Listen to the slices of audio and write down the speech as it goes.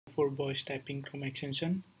for voice typing Chrome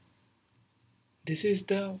extension. This is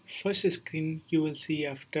the first screen you will see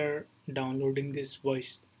after downloading this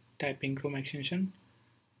voice typing Chrome extension.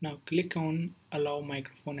 Now click on allow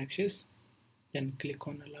microphone access, then click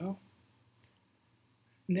on allow.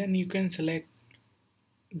 Then you can select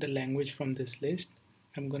the language from this list.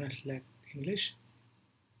 I'm gonna select English.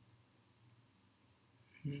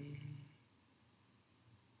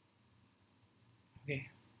 Okay.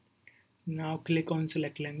 Now click on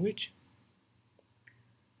select language.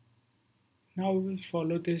 Now we will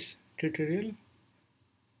follow this tutorial.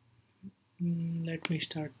 Let me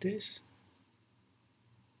start this.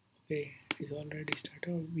 Okay, it is already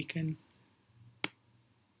started.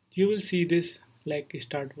 You will see this like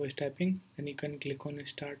start voice typing. Then you can click on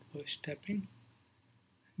start voice typing.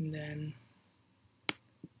 And then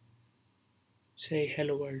say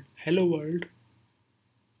hello world. Hello world.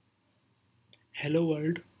 Hello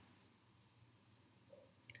world.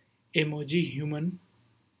 Emoji human.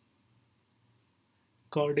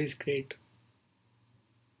 God is great.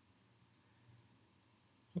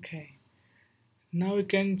 Okay. Now we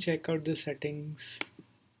can check out the settings.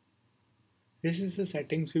 This is the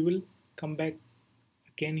settings. We will come back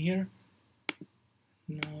again here.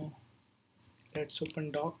 Now let's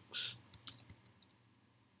open docs.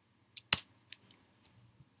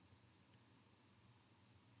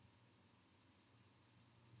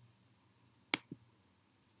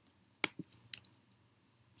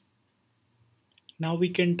 Now we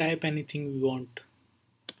can type anything we want.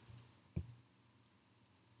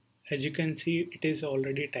 As you can see, it is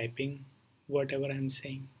already typing whatever I'm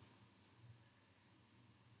saying.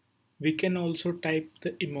 We can also type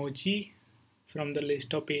the emoji from the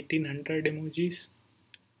list of 1800 emojis.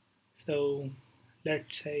 So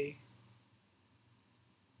let's say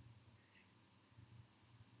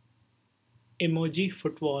emoji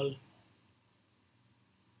football,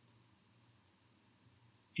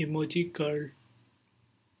 emoji girl,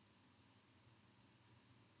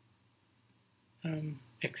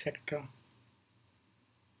 etc.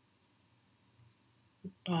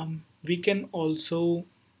 We can also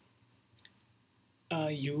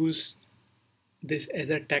use this as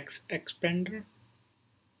a text expander.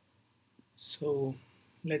 So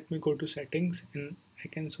let me go to settings and I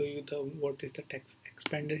can show you what is the text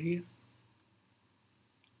expander here.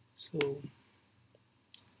 So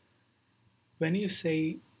when you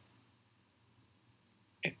say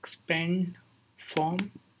expand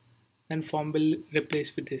form, then form will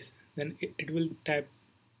replace with this, then it will type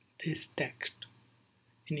this text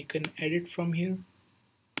and you can edit from here.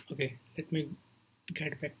 Okay, let me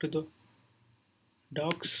get back to the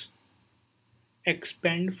docs.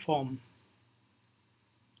 Expand form.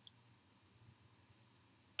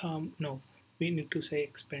 No, we need to say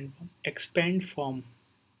expand form. Expand form.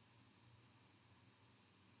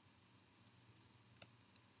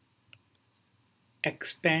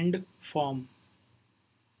 Expand form.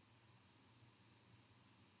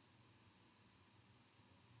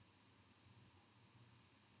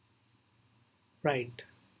 Right.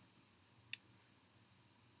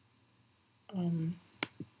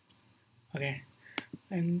 Okay,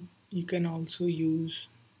 and you can also use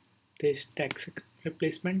this text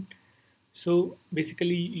replacement. So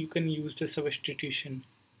basically you can use the substitution,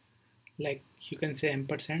 like you can say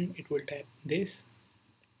ampersand, it will type this,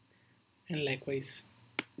 and likewise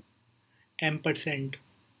ampersand.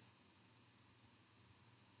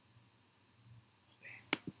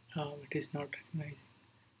 It is not recognizing.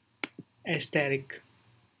 Asterisk.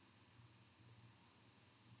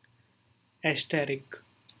 Asterisk.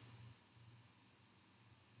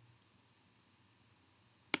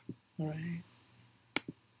 Alright.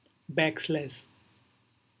 Backslash.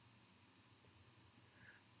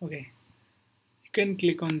 Okay, you can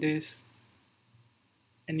click on this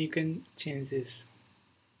and you can change this.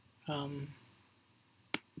 Okay,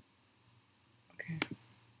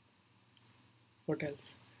 what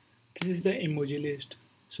else? This is the emoji list.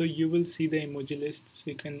 So you will see the emoji list. So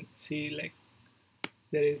you can see like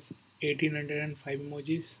there is 1805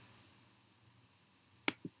 emojis.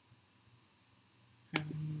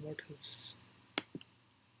 And what else?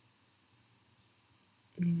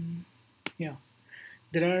 Yeah,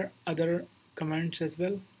 there are other commands as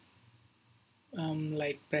well,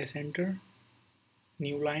 like press enter,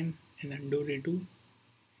 newline, and undo redo.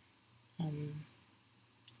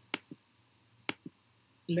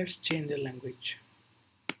 Let's change the language.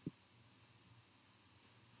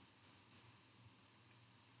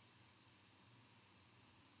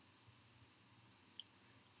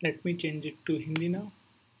 Let me change it to Hindi now.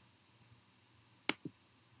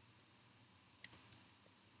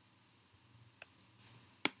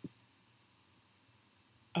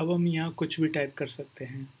 अब हम यहाँ कुछ भी type कर सकते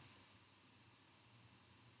हैं।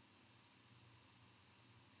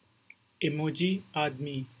 Emoji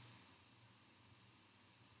आदमी,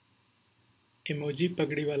 emoji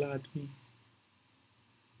पगड़ी वाला आदमी।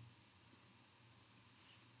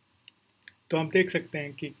 तो आप देख सकते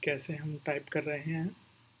हैं कि कैसे हम टाइप कर रहे हैं।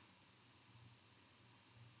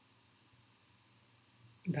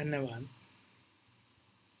 धन्यवाद।